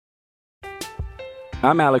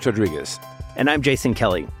I'm Alex Rodriguez. And I'm Jason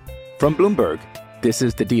Kelly. From Bloomberg, this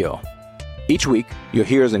is The Deal. Each week, you'll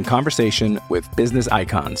hear us in conversation with business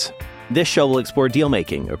icons. This show will explore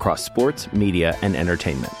deal-making across sports, media, and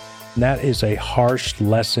entertainment. That is a harsh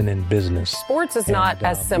lesson in business. Sports is not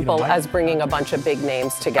as simple as bringing a bunch of big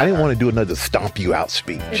names together. I didn't want to do another stomp you out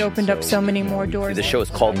speech. It opened up so many more doors. The show is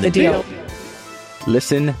called The Deal.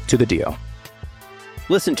 Listen to The Deal.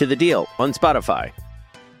 Listen to The Deal on Spotify.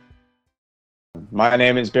 My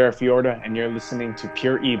name is Bear Fiorda, and you're listening to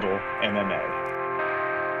Pure Evil MMA.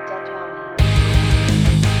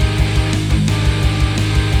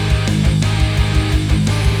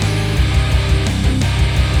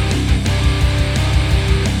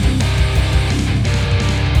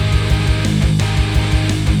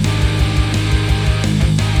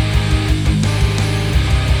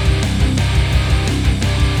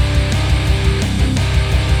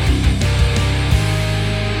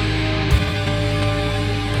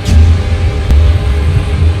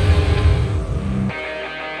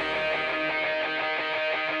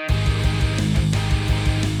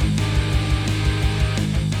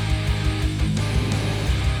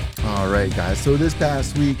 Guys, so this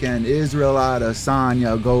past weekend, Israel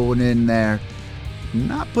Adesanya going in there,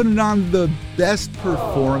 not putting on the best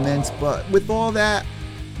performance, but with all that,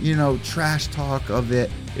 trash talk of it,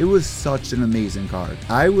 it was such an amazing card.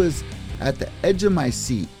 I was at the edge of my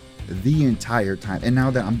seat the entire time, and now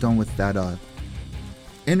that I'm done with that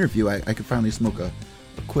interview, I could finally smoke a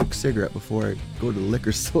quick cigarette before I go to the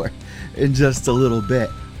liquor store in just a little bit.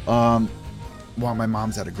 While my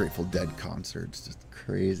mom's at a Grateful Dead concert, it's just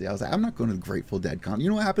crazy. I was like, I'm not going to the Grateful Dead concert. You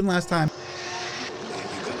know what happened last time?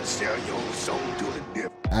 You gotta sell your soul to the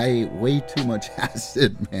devil. I ate way too much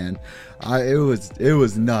acid, man. It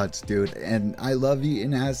was nuts, dude. And I love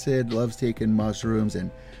eating acid, loves taking mushrooms, and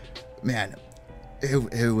man,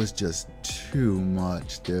 it was just too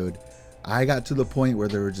much, dude. I got to the point where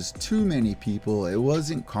there were just too many people. It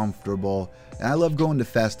wasn't comfortable. And I love going to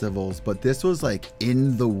festivals, but this was like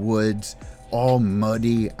in the woods, all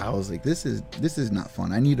muddy. I was like, this is not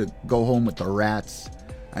fun. I need to go home with the rats.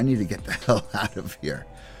 I need to get the hell out of here.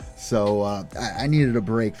 So I needed a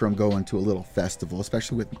break from going to a little festival,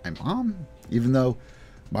 especially with my mom, even though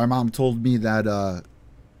my mom told me that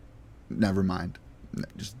never mind.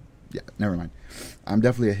 Never mind. I'm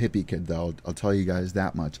definitely a hippie kid, though. I'll tell you guys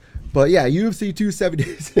that much. But yeah, UFC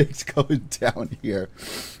 276 going down here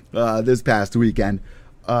this past weekend.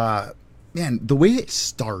 Man, the way it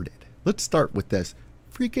started. Let's start with this.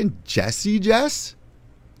 Freaking Jessie Jess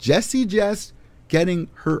getting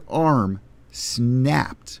her arm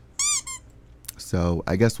snapped. So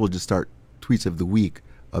I guess we'll just start tweets of the week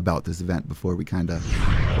about this event before we kind of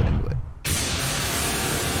get into it.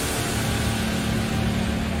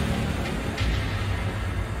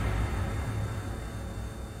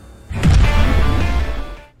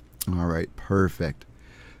 All right, perfect.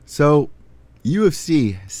 So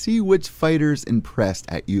UFC, see which fighters impressed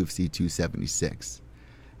at UFC 276.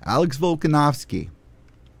 Alex Volkanovski,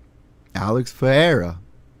 Alex Ferreira.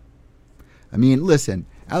 I mean, listen,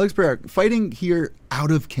 Alex Ferreira fighting here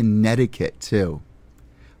out of Connecticut too.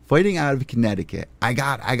 Fighting out of Connecticut. I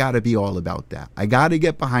got to be all about that. I got to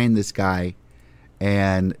get behind this guy,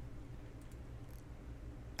 and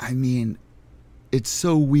I mean, it's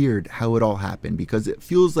so weird how it all happened because it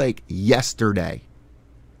feels like yesterday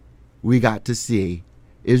we got to see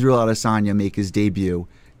Israel Adesanya make his debut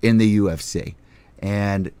in the UFC.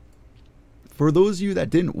 And for those of you that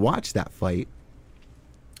didn't watch that fight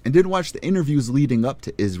and didn't watch the interviews leading up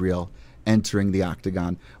to Israel entering the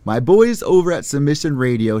octagon, my boys over at Submission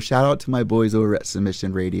Radio, shout out to my boys over at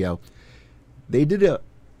Submission Radio, they did a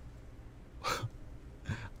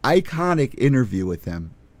iconic interview with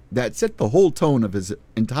him that set the whole tone of his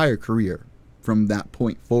entire career from that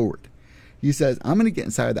point forward. He says, I'm going to get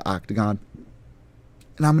inside the octagon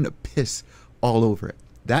and I'm going to piss all over it.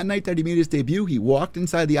 That night that he made his debut, he walked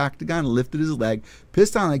inside the octagon, lifted his leg,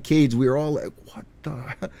 pissed on a cage. We were all like,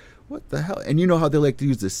 what the hell? And you know how they like to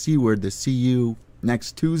use the C word, the see you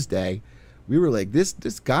next Tuesday. We were like, this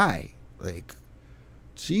guy, like,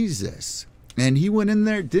 Jesus. And he went in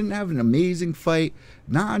there, didn't have an amazing fight.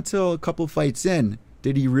 Not until a couple fights in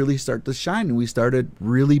did he really start to shine, and we started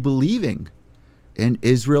really believing in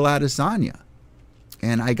Israel Adesanya.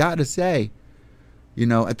 And I got to say,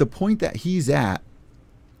 at the point that he's at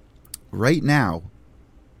right now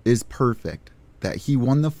is perfect. That he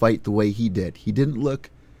won the fight the way he did. He didn't look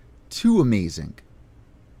too amazing.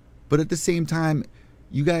 But at the same time,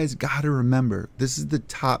 you guys got to remember, this is the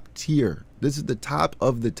top tier. This is the top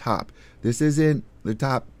of the top. This isn't the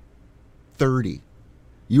top 30.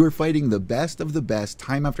 You were fighting the best of the best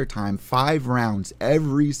time after time, 5 rounds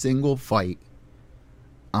every single fight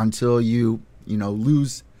until you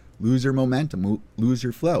lose your momentum, lose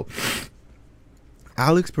your flow.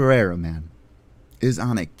 Alex Pereira, man, is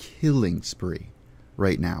on a killing spree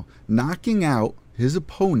right now, knocking out his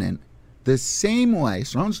opponent the same way,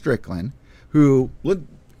 Sean Strickland, who, I'm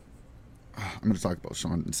going to talk about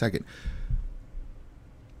Sean in a second,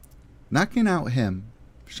 knocking out him,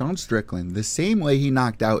 Sean Strickland, the same way he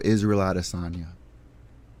knocked out Israel Adesanya.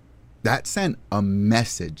 That sent a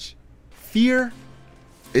message. Fear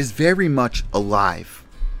is very much alive.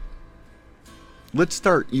 Let's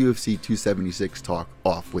start UFC 276 talk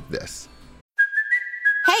off with this.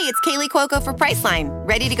 Hey, it's Kaylee Cuoco for Priceline.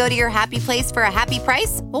 Ready to go to your happy place for a happy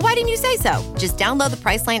price? Well, why didn't you say so? Just download the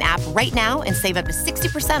Priceline app right now and save up to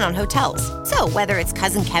 60% on hotels. So whether it's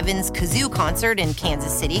Cousin Kevin's Kazoo Concert in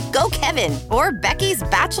Kansas City, go Kevin, or Becky's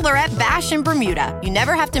Bachelorette Bash in Bermuda, you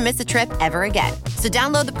never have to miss a trip ever again. So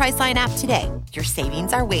download the Priceline app today. Your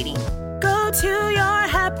savings are waiting. Go to your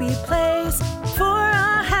happy place for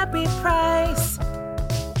a happy price.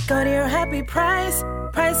 Go to your happy price,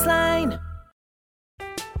 Priceline.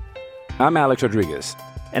 I'm Alex Rodriguez.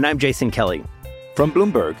 And I'm Jason Kelly. From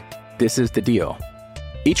Bloomberg, this is The Deal.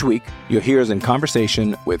 Each week, you'll hear us in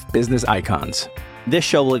conversation with business icons. This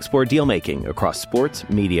show will explore deal-making across sports,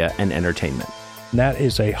 media, and entertainment. That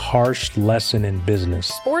is a harsh lesson in business.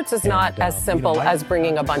 Sports is not as simple as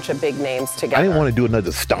bringing a bunch of big names together. I didn't want to do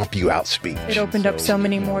another stomp you out speech. It opened up so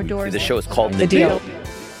many more doors. The show is called The Deal.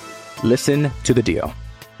 Listen to The Deal.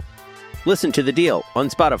 Listen to The Deal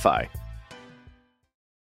on Spotify.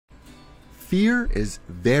 Fear is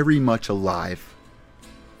very much alive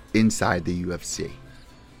inside the UFC.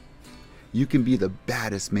 You can be the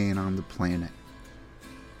baddest man on the planet.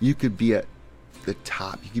 You could be at the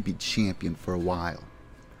top. You could be champion for a while.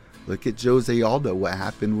 Look at Jose Aldo, what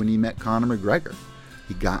happened when he met Conor McGregor.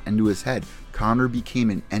 He got into his head. Conor became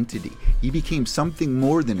an entity. He became something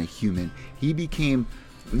more than a human. He became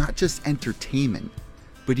not just entertainment,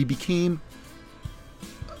 but he became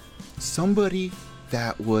somebody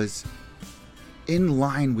that was in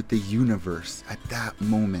line with the universe at that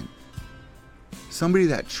moment. Somebody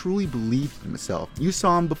that truly believed in himself. You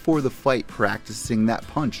saw him before the fight practicing that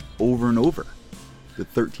punch over and over. The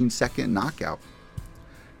 13-second knockout.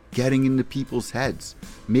 Getting into people's heads.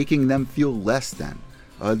 Making them feel less than.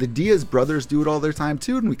 The Diaz brothers do it all their time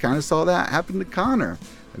too, and we kind of saw that happen to Conor.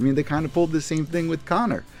 I mean, they kind of pulled the same thing with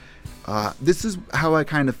Conor. This is how I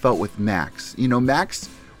kind of felt with Max. Max,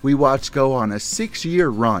 we watched go on a 6-year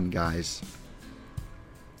run, guys.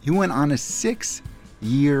 He went on a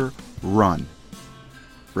 6-year run,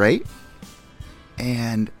 right?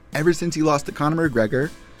 And ever since he lost to Conor McGregor,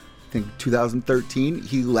 I think 2013,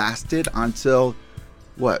 he lasted until,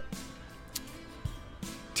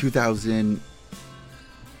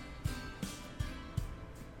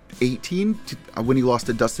 2018, when he lost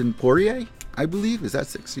to Dustin Poirier, I believe. Is that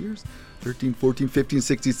 6 years? 13, 14, 15,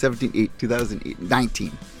 16, 17, 8, 2008,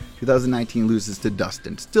 19. 2019 loses to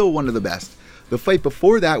Dustin. Still one of the best. The fight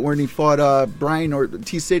before that, when he fought Brian or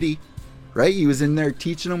T-City, right? He was in there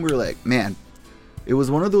teaching him. We were like, man, it was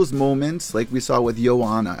one of those moments like we saw with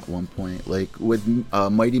Joanna at one point, like with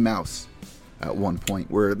Mighty Mouse at one point,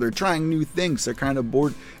 where they're trying new things. They're kind of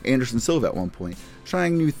bored. Anderson Silva at one point,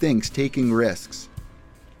 trying new things, taking risks.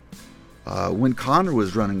 When Conor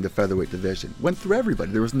was running the featherweight division, went through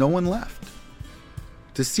everybody. There was no one left.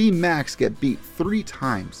 To see Max get beat 3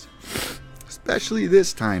 times, especially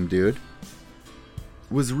this time, dude,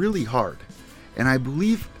 was really hard. And I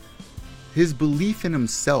believe his belief in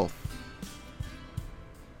himself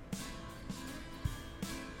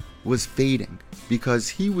was fading because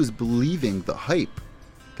he was believing the hype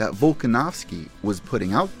that Volkanovski was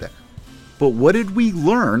putting out there. But what did we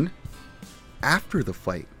learn after the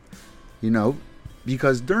fight?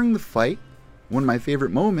 Because during the fight, one of my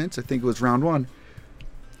favorite moments, I think it was round 1,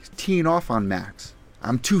 he's teeing off on Max.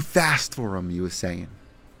 I'm too fast for him, he was saying.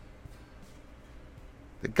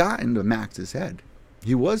 It got into Max's head.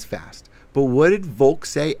 He was fast. But what did Volk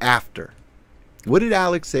say after? What did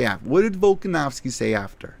Alex say after? What did Volkanovski say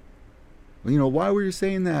after? Why were you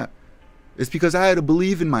saying that? It's because I had to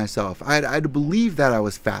believe in myself. I had to believe that I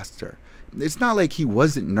was faster. It's not like he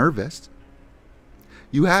wasn't nervous.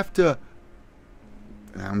 You have to,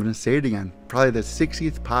 I'm going to say it again, probably the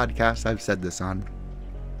 60th podcast I've said this on.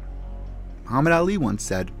 Muhammad Ali once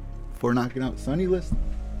said, before knocking out Sonny Liston,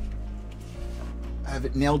 I have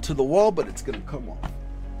it nailed to the wall, but it's going to come off.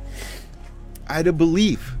 I had to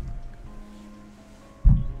believe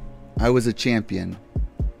I was a champion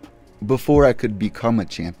before I could become a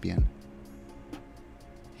champion.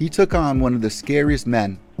 He took on one of the scariest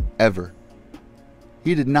men ever.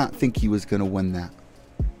 He did not think he was going to win that.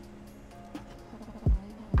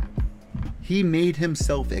 He made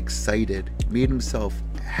himself excited, made himself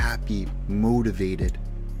happy, motivated,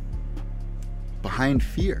 behind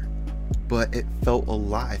fear. But it felt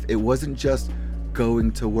alive. It wasn't just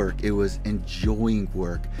going to work, it was enjoying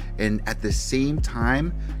work, and at the same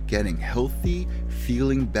time getting healthy,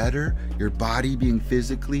 feeling better, your body being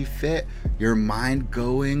physically fit, your mind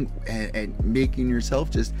going and making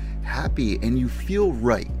yourself just happy, and you feel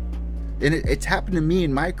right. And it's happened to me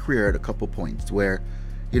in my career at a couple points where,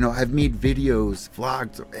 you know, I've made videos,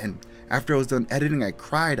 vlogs, and after I was done editing, I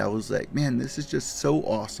cried. I was like, man, this is just so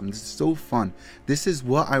awesome. This is so fun. This is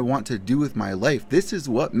what I want to do with my life. This is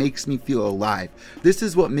what makes me feel alive. This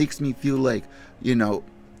is what makes me feel like, you know,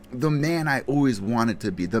 the man I always wanted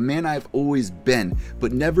to be, the man I've always been,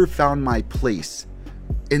 but never found my place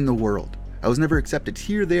in the world. I was never accepted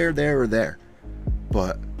here, there, or there.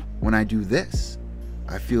 But when I do this,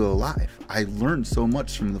 I feel alive. I learned so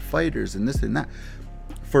much from the fighters and this and that.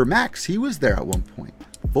 For Max, he was there at one point.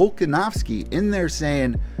 Volkanovski in there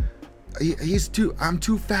saying, I'm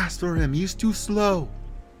too fast for him. He's too slow.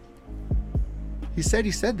 He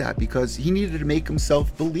said that because he needed to make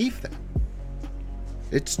himself believe that.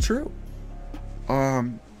 It's true.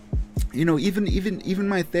 You know, even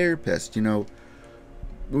my therapist, you know,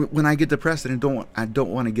 when I get depressed and I don't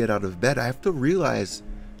want to get out of bed, I have to realize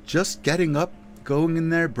just getting up, going in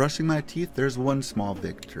there, brushing my teeth, there's one small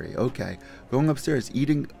victory. Okay. Going upstairs,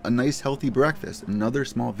 eating a nice healthy breakfast, another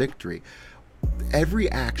small victory. Every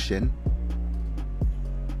action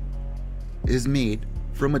is made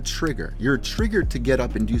from a trigger. You're triggered to get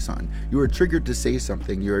up and do something. You are triggered to say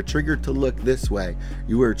something. You are triggered to look this way.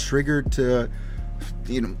 You are triggered to,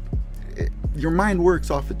 you know, your mind works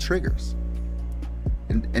off of triggers.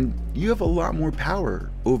 And you have a lot more power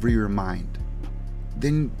over your mind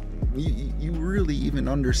than you really even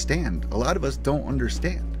understand. A lot of us don't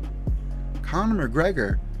understand. Conor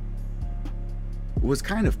McGregor was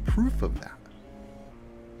kind of proof of that.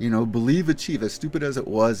 You know, believe, achieve, as stupid as it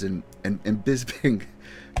was, and Bisping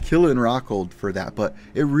killing Rockhold for that, but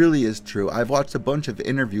it really is true. I've watched a bunch of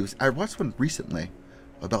interviews. I watched one recently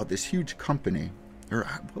about this huge company, or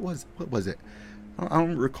what was it? I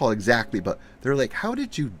don't recall exactly, but they're like, how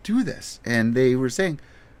did you do this? And they were saying,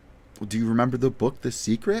 well, do you remember the book, The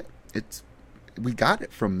Secret? We got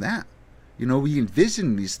it from that. You know, we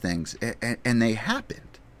envisioned these things, and they happened.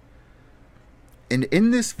 And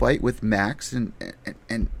in this fight with Max and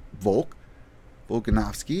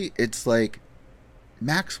Volkanovski, it's like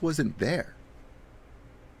Max wasn't there.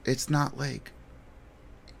 It's not like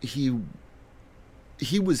he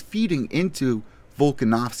was feeding into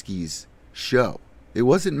Volkanovski's show. It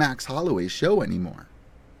wasn't Max Holloway's show anymore.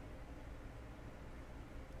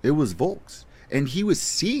 It was Volk's. And he was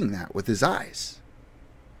seeing that with his eyes.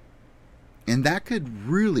 And that could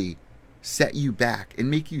really set you back and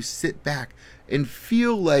make you sit back and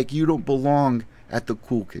feel like you don't belong at the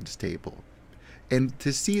cool kids table. And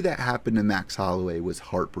to see that happen to Max Holloway was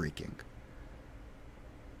heartbreaking.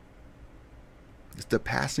 It's the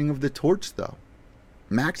passing of the torch, though.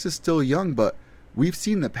 Max is still young, but we've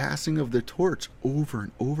seen the passing of the torch over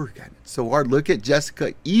and over again. It's so hard. Look at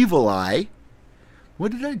Jessica Evil Eye.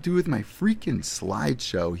 What did I do with my freaking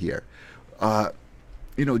slideshow here?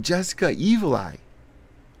 You know, Jessica Evil Eye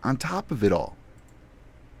on top of it all.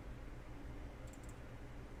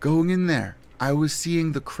 Going in there, I was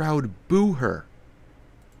seeing the crowd boo her.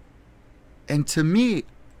 And to me,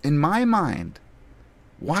 in my mind,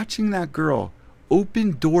 watching that girl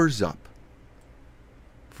open doors up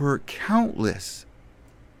for countless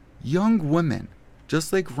young women,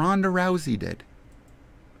 just like Ronda Rousey did,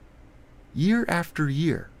 year after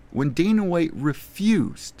year, when Dana White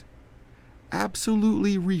refused,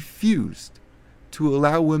 absolutely refused, to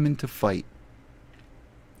allow women to fight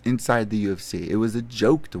inside the UFC. It was a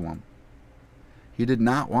joke to him. He did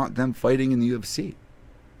not want them fighting in the UFC.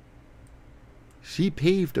 She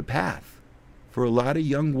paved a path for a lot of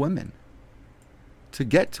young women to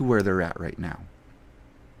get to where they're at right now.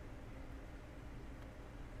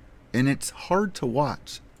 And it's hard to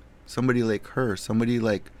watch somebody like her, somebody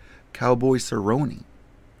like Cowboy Cerrone,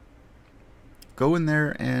 go in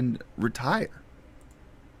there and retire.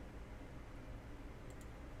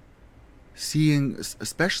 Seeing,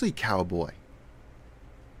 especially Cowboy.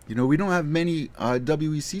 You know, we don't have many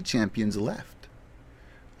WEC champions left.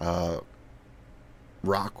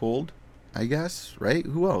 Rockhold, I guess, right?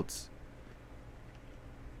 Who else?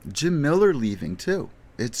 Jim Miller leaving too.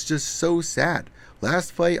 It's just so sad.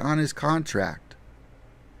 Last fight on his contract.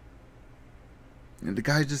 And the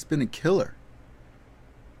guy's just been a killer.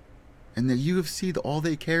 And the UFC, all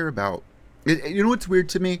they care about. You know what's weird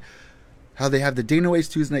to me? How they have the Dana White's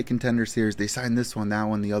Tuesday Night Contender Series. They sign this one, that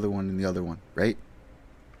one, the other one, and the other one, right?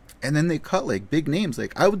 And then they cut like big names.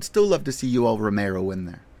 Like, I would still love to see Yoel Romero in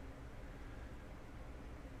there.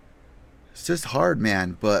 It's just hard,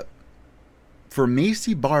 man. But for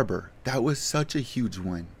Macy Barber, that was such a huge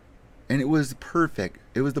win. And it was perfect.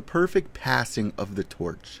 It was the perfect passing of the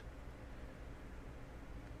torch.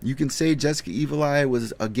 You can say Jessica Evil Eye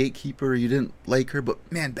was a gatekeeper. You didn't like her. But,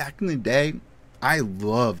 man, back in the day, I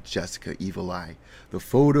loved Jessica Evil Eye. The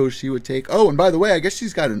photos she would take. Oh, and by the way, I guess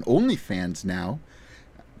she's got an OnlyFans now.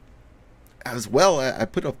 As well, I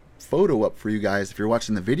put a photo up for you guys. If you're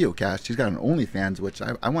watching the video cast, she's got an OnlyFans, which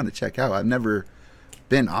I want to check out. I've never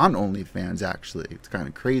been on OnlyFans, actually. It's kind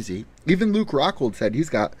of crazy. Even Luke Rockhold said he's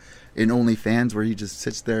got an OnlyFans where he just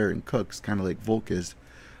sits there and cooks, kind of like Volk is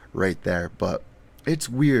right there. But it's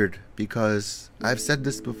weird because I've said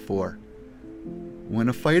this before. When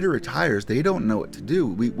a fighter retires, they don't know what to do.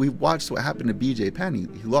 We watched what happened to BJ Penn.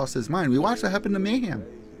 He lost his mind. We watched what happened to Mayhem,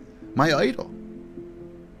 my idol.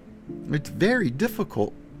 It's very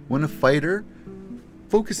difficult when a fighter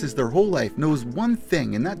focuses their whole life, knows one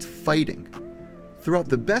thing, and that's fighting, throughout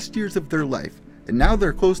the best years of their life. And now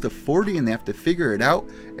they're close to 40 and they have to figure it out,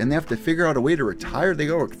 and they have to figure out a way to retire. They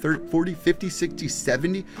go like 30, 40, 50, 60,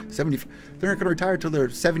 70. They're not going to retire till they're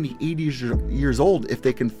 70, 80 years old if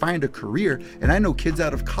they can find a career. And I know kids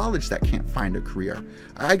out of college that can't find a career.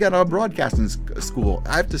 I got a broadcasting school.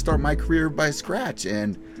 I have to start my career by scratch,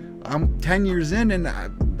 and I'm 10 years in, and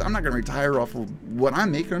I'm not going to retire off of what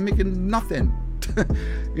I'm making. I'm making nothing.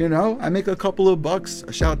 You know, I make a couple of bucks.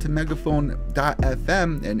 A shout out to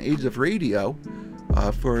Megaphone.fm and Age of Radio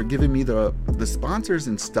for giving me the sponsors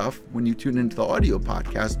and stuff when you tune into the audio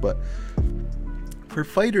podcast. But for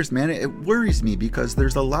fighters, man, it worries me because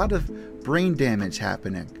there's a lot of brain damage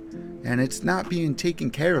happening, and it's not being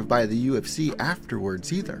taken care of by the UFC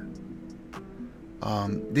afterwards either.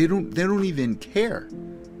 They don't even care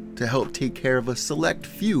to help take care of a select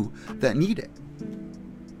few that need it.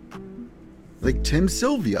 Like Tim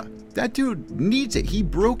Sylvia. That dude needs it. He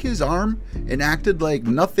broke his arm and acted like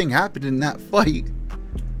nothing happened in that fight.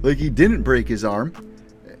 Like he didn't break his arm.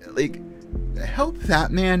 Like, help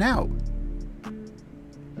that man out.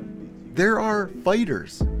 There are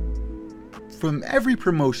fighters from every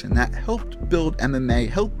promotion that helped build MMA,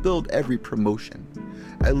 helped build every promotion.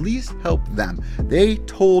 At least help them. They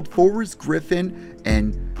told Forrest Griffin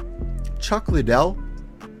and Chuck Liddell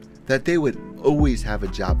that they would always have a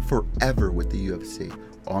job forever with the UFC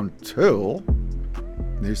until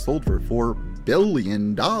they sold for $4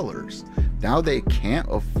 billion. Now they can't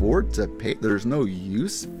afford to pay. There's no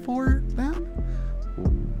use for them?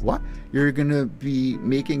 What? You're going to be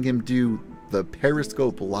making him do the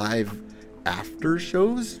Periscope Live after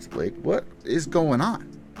shows? Like, what is going on?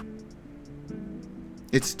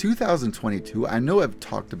 It's 2022. I know I've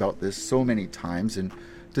talked about this so many times, and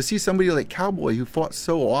to see somebody like Cowboy who fought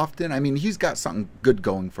so often, I mean, he's got something good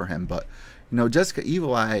going for him. But, you know, Jessica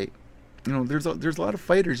Evil Eye, you know, there's a lot of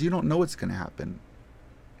fighters. You don't know what's going to happen.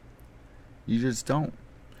 You just don't.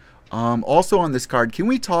 Also on this card, can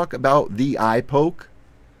we talk about the eye poke?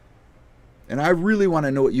 And I really want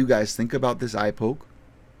to know what you guys think about this eye poke,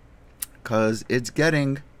 because it's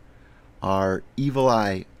getting our Evil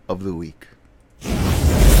Eye of the Week.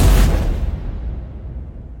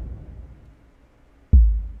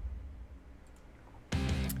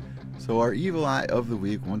 So our Evil Eye of the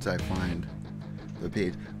Week, once I find the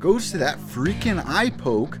page, goes to that freaking eye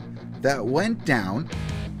poke that went down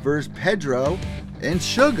versus Pedro and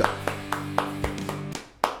Sugar.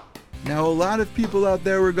 Now, a lot of people out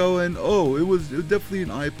there were going, oh, it was definitely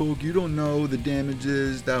an eye poke. You don't know the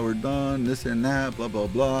damages that were done, this and that, blah, blah,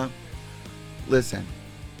 blah. Listen,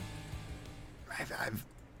 I've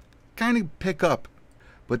kind of pick up,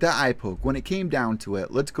 but that eye poke, when it came down to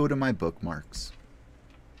it, let's go to my bookmarks.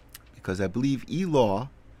 Because I believe E-Law,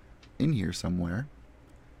 in here somewhere,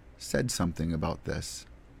 said something about this.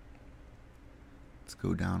 Let's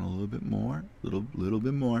go down a little bit more. Little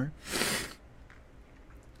bit more.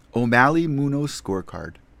 O'Malley Munoz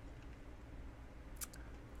scorecard.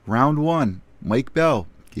 Round 1, Mike Bell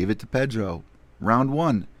gave it to Pedro. Round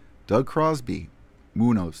 1, Doug Crosby,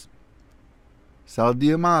 Munoz. Sal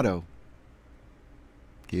D'Amato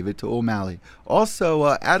gave it to O'Malley.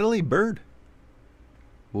 Also, Adelaide Bird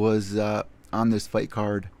was on this fight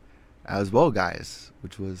card as well, guys,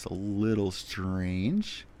 which was a little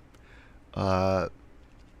strange, if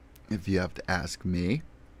you have to ask me,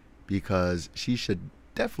 because she should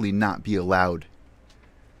definitely not be allowed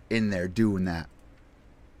in there doing that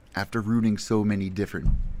after ruining so many different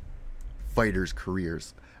fighters'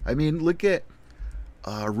 careers. I mean, look at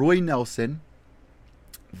Roy Nelson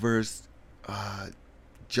versus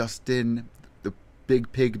Justin, the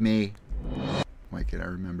Big Pygmy. Why can't I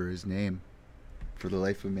remember his name for the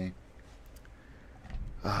life of me?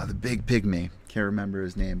 The Big Pygmy. Can't remember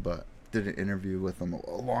his name, but did an interview with him a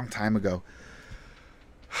long time ago.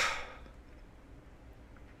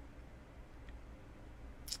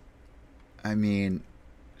 I mean,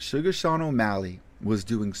 Sugar Sean O'Malley was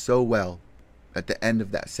doing so well at the end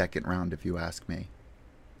of that second round, if you ask me.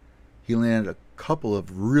 He landed a couple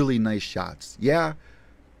of really nice shots. Yeah,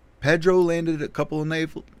 Pedro landed a couple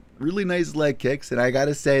of really nice leg kicks, and I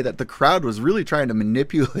gotta say that the crowd was really trying to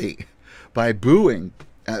manipulate by booing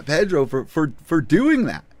at Pedro for doing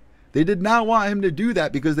that. They did not want him to do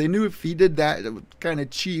that because they knew if he did that, it was kind of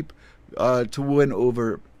cheap to win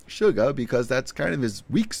over Sugar, because that's kind of his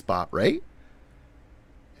weak spot, right?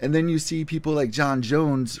 And then you see people like John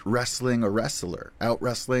Jones wrestling a wrestler, out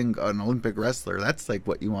wrestling an Olympic wrestler. That's like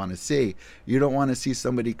what you want to see. You don't want to see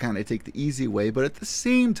somebody kind of take the easy way, but at the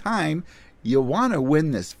same time, you want to win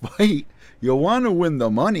this fight. You want to win the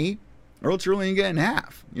money, or else you're only getting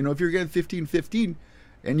half. You know, if you're getting 15-15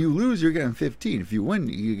 and you lose, you're getting 15. If you win,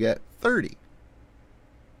 you get 30.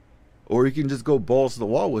 Or you can just go balls to the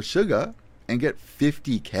wall with Sugar and get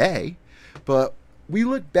 $50K. But we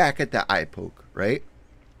look back at that eye poke, right?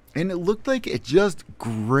 And it looked like it just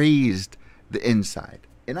grazed the inside.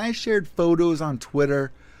 And I shared photos on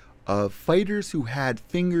Twitter of fighters who had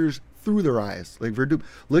fingers through their eyes. Like Verdum.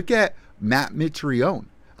 Look at Matt Mitrione.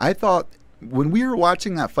 I thought when we were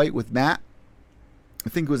watching that fight with Matt, I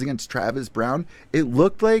think it was against Travis Brown, it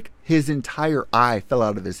looked like his entire eye fell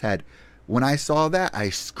out of his head. When I saw that, I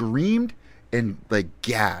screamed and like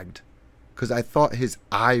gagged, because I thought his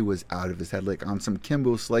eye was out of his head, like on some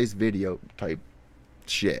Kimbo Slice video type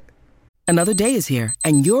shit. Another day is here,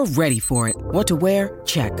 and you're ready for it. What to wear?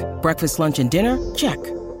 Check. Breakfast, lunch, and dinner? Check.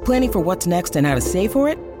 Planning for what's next and how to save for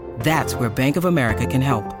it? That's where Bank of America can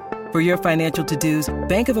help. For your financial to-dos,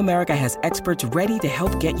 Bank of America has experts ready to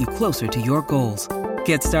help get you closer to your goals.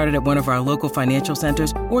 Get started at one of our local financial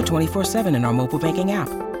centers or 24/7 in our mobile banking app.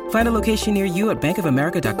 Find a location near you at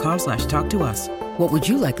bankofamerica.com/talktous. What would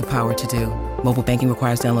you like the power to do? Mobile banking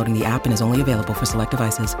requires downloading the app and is only available for select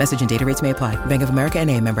devices. Message and data rates may apply. Bank of America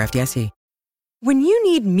N.A., member FDIC. When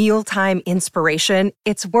you need mealtime inspiration,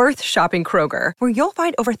 it's worth shopping Kroger, where you'll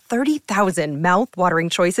find over 30,000 mouth-watering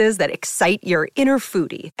choices that excite your inner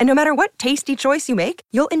foodie. And no matter what tasty choice you make,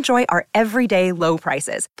 you'll enjoy our everyday low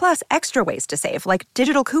prices, plus extra ways to save, like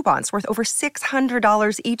digital coupons worth over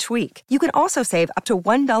 $600 each week. You can also save up to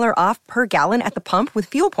 $1 off per gallon at the pump with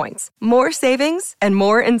fuel points. More savings and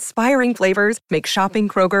more inspiring flavors make shopping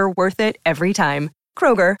Kroger worth it every time.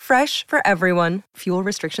 Kroger, fresh for everyone. Fuel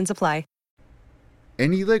restrictions apply.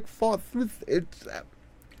 And he like fought through it.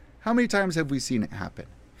 How many times have we seen it happen?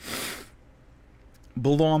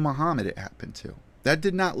 Bilal Muhammad, it happened to. That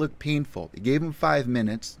did not look painful. They gave him 5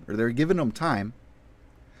 minutes, or they're giving him time.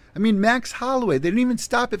 I mean, Max Holloway, they didn't even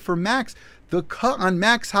stop it for Max. The cut on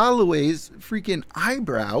Max Holloway's freaking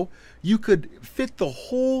eyebrow, you could fit the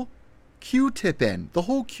whole Q-tip in. The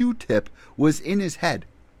whole Q-tip was in his head.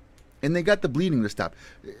 And they got the bleeding to stop.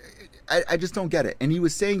 I just don't get it. And he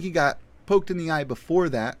was saying he got poked in the eye before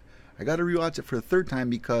that. I got to rewatch it for the third time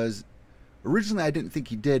because originally I didn't think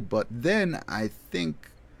he did, but then I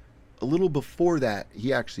think a little before that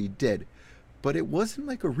he actually did. But it wasn't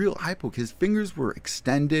like a real eye poke. His fingers were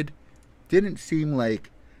extended. Didn't seem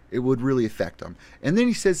like it would really affect him. And then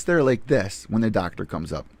he sits there like this when the doctor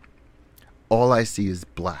comes up. All I see is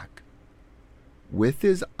black. With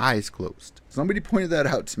his eyes closed. Somebody pointed that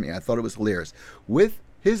out to me. I thought it was hilarious. With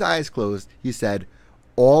his eyes closed, he said,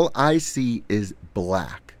 all I see is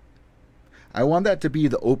black. I want that to be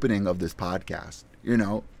the opening of this podcast. You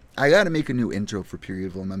know, I got to make a new intro for Pure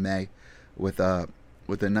Evil MMA with a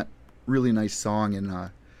really nice song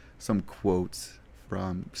and some quotes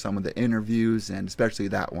from some of the interviews, and especially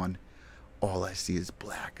that one. All I see is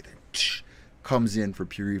black. And then comes in for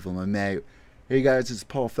Pure Evil MMA. Hey guys, it's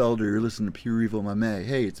Paul Felder. You're listening to Pure Evil MMA.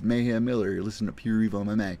 Hey, it's Mayhem Miller. You're listening to Pure Evil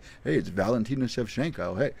MMA. Hey, it's Valentina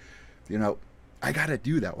Shevchenko. Hey, you know, I gotta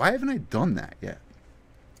do that. Why haven't I done that yet?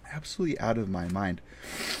 Absolutely out of my mind.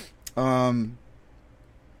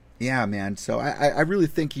 Yeah, man. So I really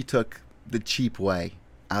think he took the cheap way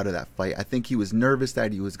out of that fight. I think he was nervous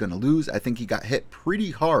that he was going to lose. I think he got hit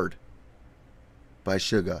pretty hard by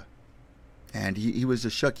Sugar. And he was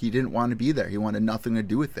just shook. He didn't want to be there. He wanted nothing to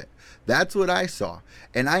do with it. That's what I saw.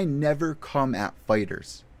 And I never come at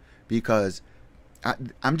fighters because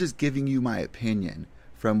I'm just giving you my opinion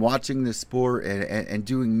from watching this sport and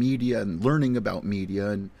doing media and learning about media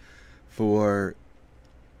and for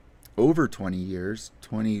over 20 years,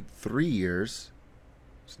 23 years,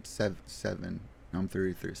 7, I'm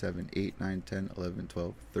 33, 7, 8, 9, 10, 11,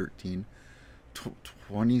 12, 13,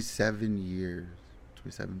 27 years,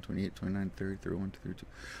 27, 28, 29, 30, 31, 32.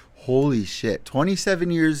 Holy shit,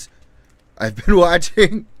 27 years I've been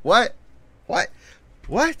watching. What?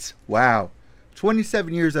 Wow.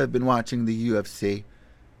 27 years I've been watching the UFC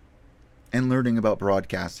and learning about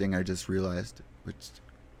broadcasting, I just realized.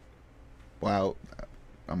 Wow,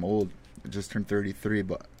 I'm old. I just turned 33,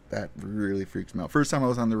 but that really freaks me out. First time I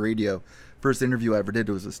was on the radio, first interview I ever did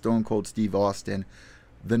was with Stone Cold Steve Austin.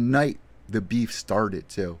 The night the beef started,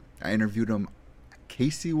 too. I interviewed him at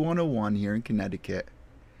KC 101 here in Connecticut,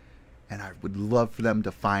 and I would love for them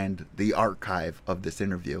to find the archive of this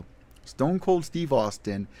interview. Stone Cold Steve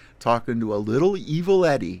Austin talking to a little evil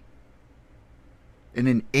Eddie in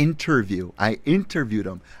an interview. I interviewed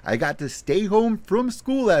him. I got to stay home from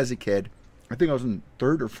school as a kid. I think I was in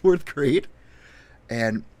 3rd or 4th grade.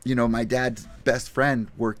 And, you know, my dad's best friend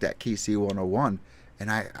worked at KC 101.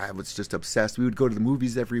 And I was just obsessed. We would go to the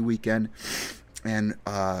movies every weekend. And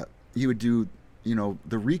he would do, you know,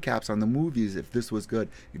 the recaps on the movies if this was good.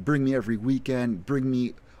 He'd bring me every weekend, bring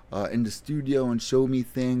me in the studio and show me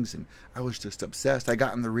things. And I was just obsessed. I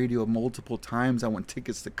got on the radio multiple times. I won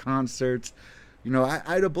tickets to concerts. You know, I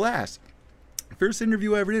had a blast. First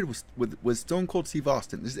interview I ever did was Stone Cold Steve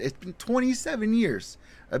Austin. It's been 27 years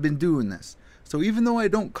I've been doing this. So even though I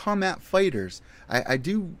don't come at fighters, I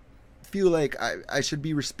do feel like I should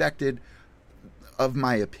be respected of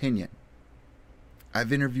my opinion.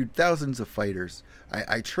 I've interviewed thousands of fighters.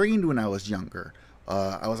 I trained when I was younger.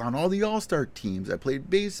 I was on all the all-star teams. I played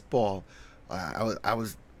baseball. I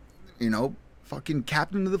was, you know, fucking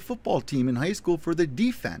captain of the football team in high school for the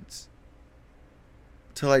defense.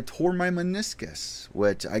 Till I tore my meniscus,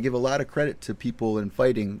 which I give a lot of credit to people in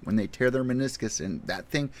fighting when they tear their meniscus and that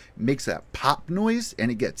thing makes a pop noise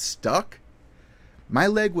and it gets stuck. My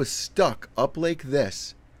leg was stuck up like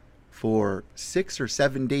this for 6 or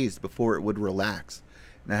 7 days before it would relax.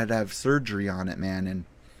 And I had to have surgery on it, man.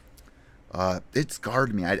 And it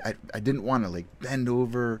scarred me. I didn't want to like bend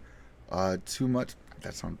over too much.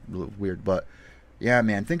 That sounds a little weird, but yeah,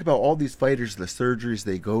 man, think about all these fighters, the surgeries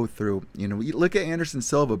they go through. You know, you look at Anderson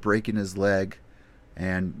Silva breaking his leg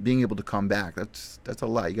and being able to come back. That's a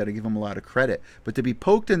lot. You got to give him a lot of credit. But to be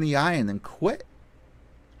poked in the eye and then quit,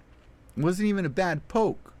 it wasn't even a bad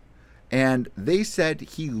poke. And they said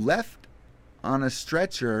he left on a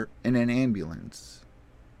stretcher in an ambulance.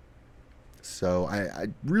 So I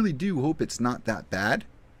really do hope it's not that bad.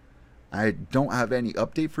 I don't have any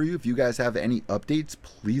update for you. If you guys have any updates,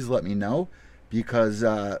 please let me know. Because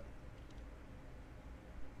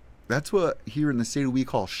that's what here in the state we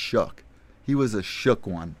call shook. He was a shook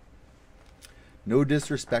one. No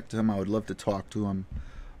disrespect to him. I would love to talk to him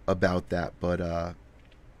about that. But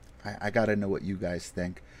I got to know what you guys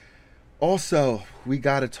think. Also, we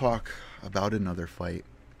got to talk about another fight.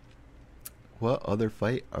 What other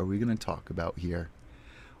fight are we going to talk about here?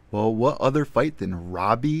 Well, what other fight than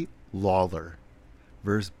Robbie Lawler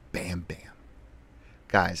versus Bam Bam?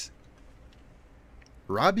 Guys,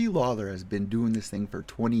 Robbie Lawler has been doing this thing for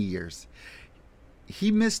 20 years.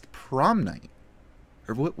 He missed prom night.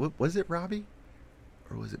 Or what was it, Robbie?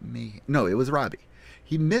 Or was it me? No, it was Robbie.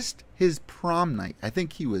 He missed his prom night. I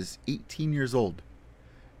think he was 18 years old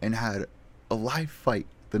and had a live fight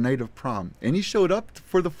the night of prom. And he showed up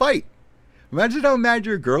for the fight. Imagine how mad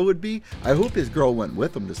your girl would be. I hope his girl went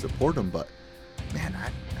with him to support him, but man,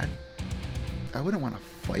 I wouldn't want to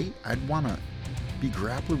fight. I'd want to be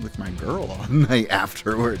grappling with my girl all night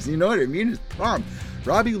afterwards. You know what I mean? It's prom.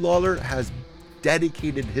 Robbie Lawler has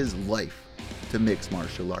dedicated his life to mixed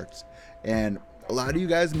martial arts. And a lot of you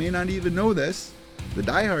guys may not even know this. The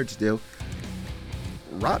diehards do.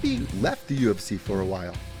 Robbie left the UFC for a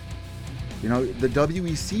while. You know, the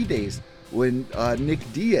WEC days when Nick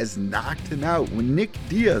Diaz knocked him out. When Nick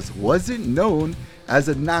Diaz wasn't known as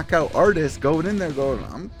a knockout artist, going in there going,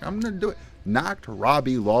 I'm going to do it. Knocked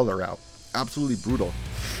Robbie Lawler out. Absolutely brutal.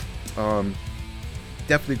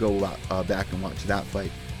 Definitely go back and watch that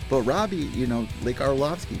fight. But Robbie, you know, like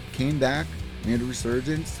Arlovsky, came back, made a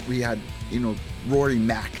resurgence. We had, you know, Rory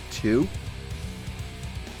Mack 2.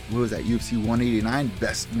 What was that? UFC 189,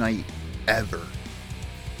 best night ever.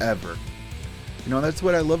 You know, that's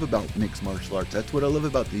what I love about mixed martial arts. That's what I love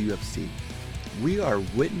about the UFC. We are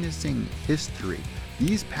witnessing history.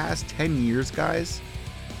 These past 10 years, guys,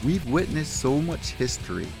 we've witnessed so much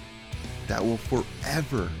history that will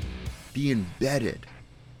forever be embedded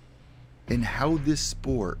in how this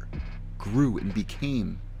sport grew and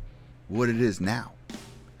became what it is now.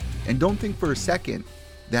 And don't think for a second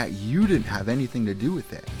that you didn't have anything to do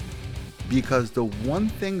with it. Because the one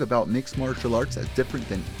thing about mixed martial arts that's different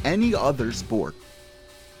than any other sport,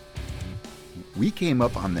 we came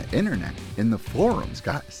up on the internet, in the forums,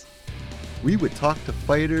 guys. We would talk to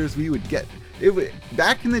fighters. We would get it.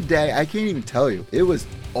 Back in the day, I can't even tell you. It was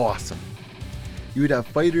awesome. You would have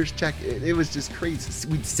fighters check. It was just crazy.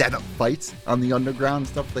 We'd set up fights on the underground,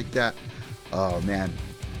 stuff like that. Oh man,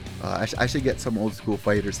 I should get some old school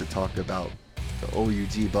fighters to talk about the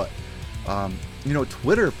OUG. But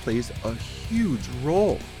Twitter plays a huge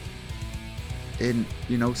role in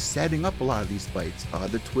setting up a lot of these fights.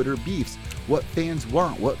 The Twitter beefs, what fans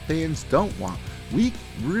want, what fans don't want. We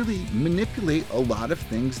really manipulate a lot of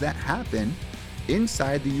things that happen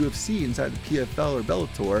inside the UFC, inside the PFL or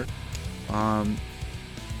Bellator.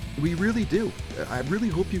 We really do. I really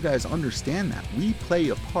hope you guys understand that. We play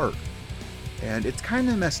a part. And it's kind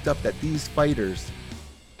of messed up that these fighters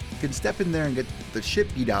can step in there and get the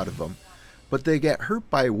shit beat out of them, but they get hurt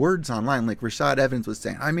by words online. Like Rashad Evans was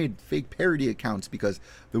saying, I made fake parody accounts because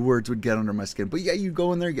the words would get under my skin. But yeah, you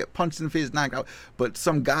go in there, get punched in the face, knocked out. But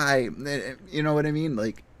some guy, you know what I mean?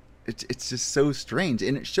 Like, it's just so strange.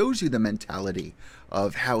 And it shows you the mentality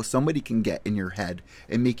of how somebody can get in your head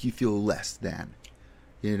and make you feel less than,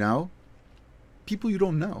 people you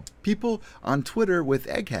don't know. People on Twitter with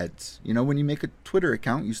eggheads. When you make a Twitter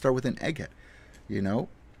account, you start with an egghead.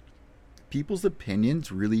 People's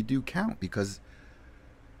opinions really do count, because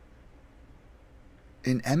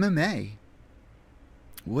in MMA,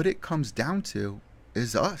 what it comes down to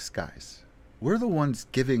is us, guys. We're the ones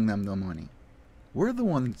giving them the money. We're the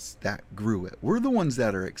ones that grew it. We're the ones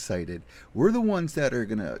that are excited. We're the ones that are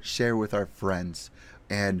going to share with our friends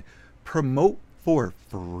and promote for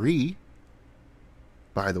free.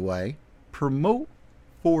 By the way, promote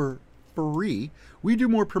for free. We do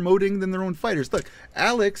more promoting than their own fighters. Look,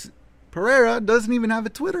 Alex Pereira doesn't even have a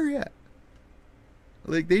Twitter yet.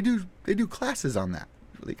 Like, they do classes on that.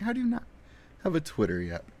 Like, how do you not have a Twitter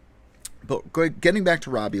yet? But getting back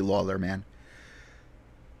to Robbie Lawler, man.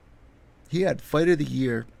 He had Fight of the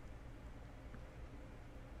Year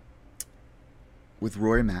with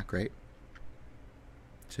Rory Mack, right?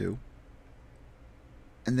 2.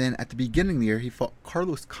 And then at the beginning of the year, he fought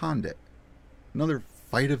Carlos Condit. Another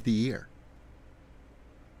Fight of the Year.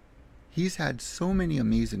 He's had so many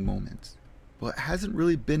amazing moments, but hasn't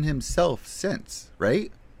really been himself since,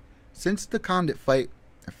 right? Since the Condit fight,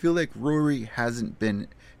 I feel like Rory hasn't been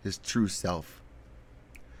his true self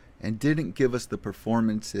and didn't give us the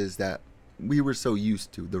performances that we were so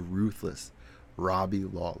used to. The ruthless Robbie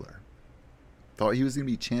Lawler. Thought he was going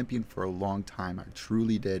to be champion for a long time. I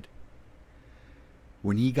truly did.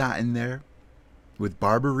 When he got in there with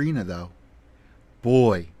Barberena, though,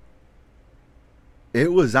 boy,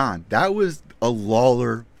 it was on. That was a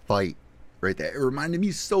Lawler fight right there. It reminded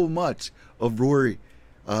me so much of Rory,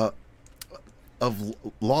 of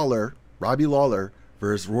Lawler, Robbie Lawler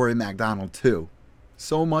versus Rory MacDonald too.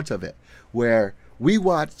 So much of it. Where we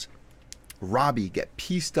watched Robbie get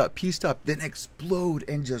pieced up, then explode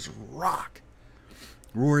and just rock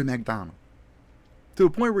Rory MacDonald. To a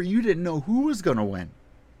point where you didn't know who was going to win.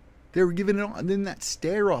 They were giving it all. And then that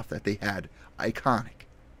stare off that they had, iconic.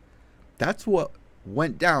 That's what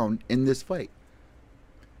went down in this fight.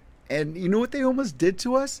 And you know what they almost did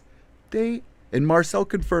to us? And Marcel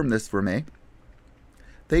confirmed this for me.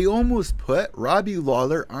 They almost put Robbie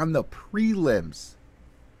Lawler on the prelims.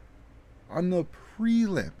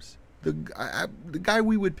 The guy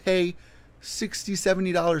we would pay $60,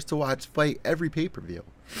 $70 to watch fight every pay-per-view.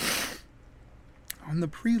 On the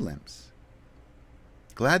prelims.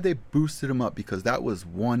 Glad they boosted him up, because that was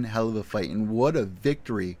one hell of a fight. And what a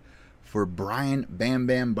victory for Brian Bam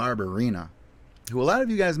Bam Barberena, who a lot of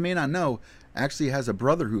you guys may not know actually has a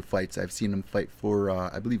brother who fights. I've seen him fight for,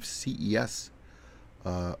 I believe, CES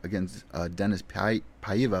against Dennis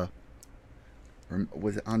Paiva. Or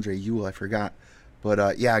was it Andre Ewell? I forgot.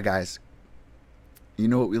 But yeah, guys, you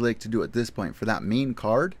know what we like to do at this point for that main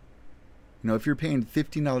card? If you're paying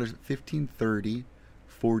 $15, $15, $30,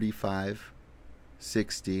 $45,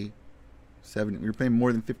 $60, $70, you're paying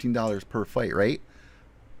more than $15 per fight, right?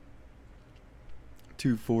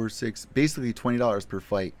 2, 4, 6, basically $20 per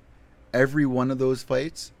fight. Every one of those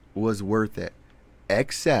fights was worth it,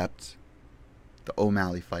 except the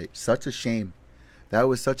O'Malley fight. Such a shame. That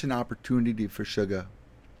was such an opportunity for Sugar.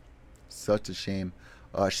 Such a shame.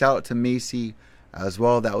 Shout out to Macy as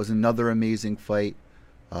well. That was another amazing fight.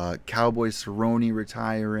 Cowboy Cerrone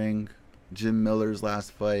retiring. Jim Miller's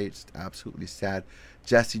last fight. Just absolutely sad.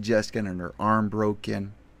 Jessie just getting her arm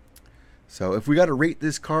broken. So if we got to rate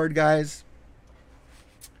this card, guys,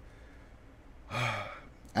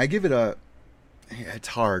 I give it it's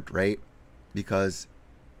hard, right? Because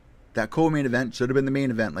that co-main event should have been the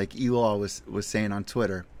main event, like Elol was saying on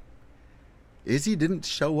Twitter. Izzy didn't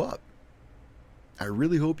show up. I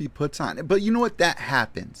really hope he puts on. But you know what? That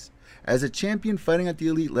happens. As a champion fighting at the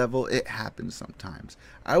elite level, it happens sometimes.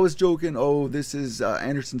 I was joking, oh, this is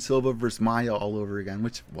Anderson Silva versus Maia all over again,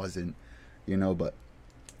 which wasn't, but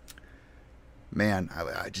man,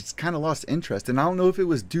 I just kind of lost interest. And I don't know if it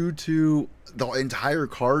was due to the entire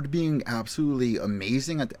card being absolutely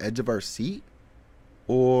amazing at the edge of our seat,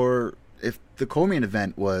 or if the co-main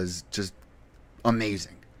event was just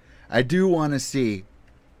amazing. I do want to see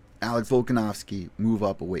Alex Volkanovski move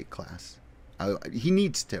up a weight class. He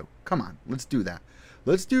needs to. Come on, let's do that.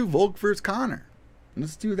 Let's do Volk versus Conor.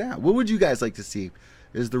 Let's do that. What would you guys like to see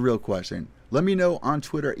is the real question. Let me know on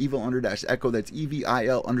Twitter, evil_echo. That's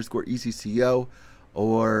EVIL_ECCO.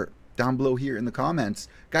 Or down below here in the comments.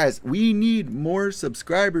 Guys, we need more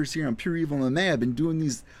subscribers here on Pure Evil MMA. I've been doing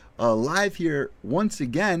these live here once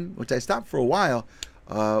again, which I stopped for a while.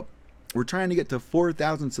 We're trying to get to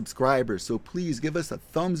 4,000 subscribers, so please give us a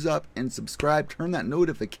thumbs up and subscribe. Turn that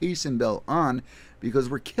notification bell on because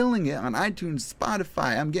we're killing it on iTunes,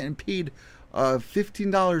 Spotify. I'm getting paid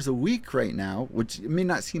 $15 a week right now, which may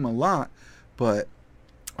not seem a lot, but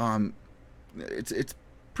it's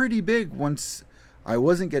pretty big. Once I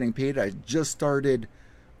wasn't getting paid, I just started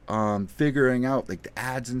figuring out like the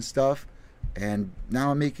ads and stuff, and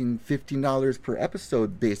now I'm making $15 per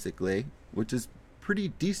episode basically, which is pretty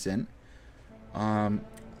decent.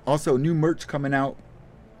 Also, new merch coming out.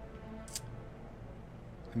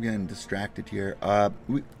 I'm getting distracted here. I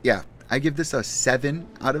give this a 7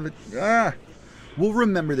 out of it. We'll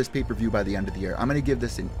remember this pay-per-view by the end of the year. I'm going to give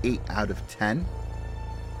this an 8 out of 10.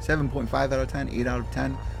 7.5 out of 10, 8 out of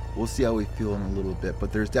 10. We'll see how we feel in a little bit.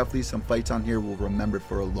 But there's definitely some fights on here we'll remember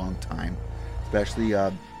for a long time. Especially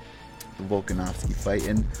the Volkanovski fight.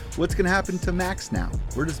 And what's going to happen to Max now?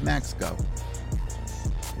 Where does Max go?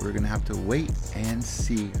 We're going to have to wait and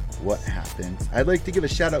see what happens. I'd like to give a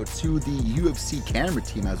shout out to the UFC camera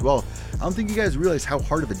team as well. I don't think you guys realize how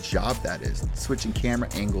hard of a job that is. Switching camera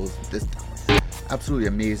angles. This absolutely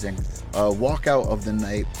amazing. Walkout of the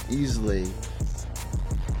night, easily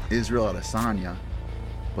Israel Adesanya.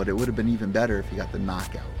 But it would have been even better if he got the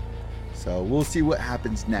knockout. So we'll see what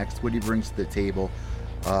happens next, what he brings to the table.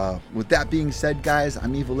 With that being said, guys,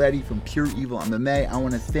 I'm Evil Eddie from Pure Evil MMA. I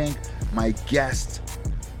want to thank my guest,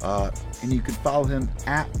 and you can follow him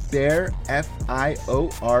at Bear, FIORDA,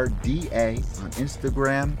 on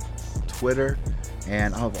Instagram, Twitter,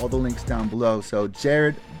 and I'll have all the links down below. So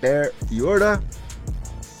Jared Bear Fiorda,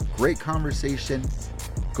 great conversation.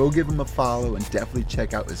 Go give him a follow and definitely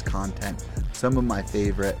check out his content. Some of my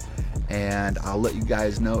favorite. And I'll let you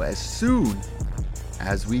guys know as soon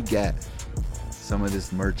as we get some of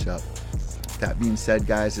this merch up. That being said,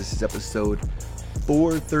 guys, this is episode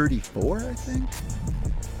 434, I think.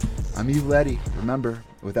 I'm Evil Eddie. Remember,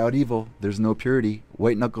 without evil, there's no purity.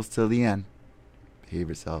 White knuckles till the end. Behave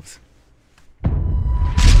yourselves.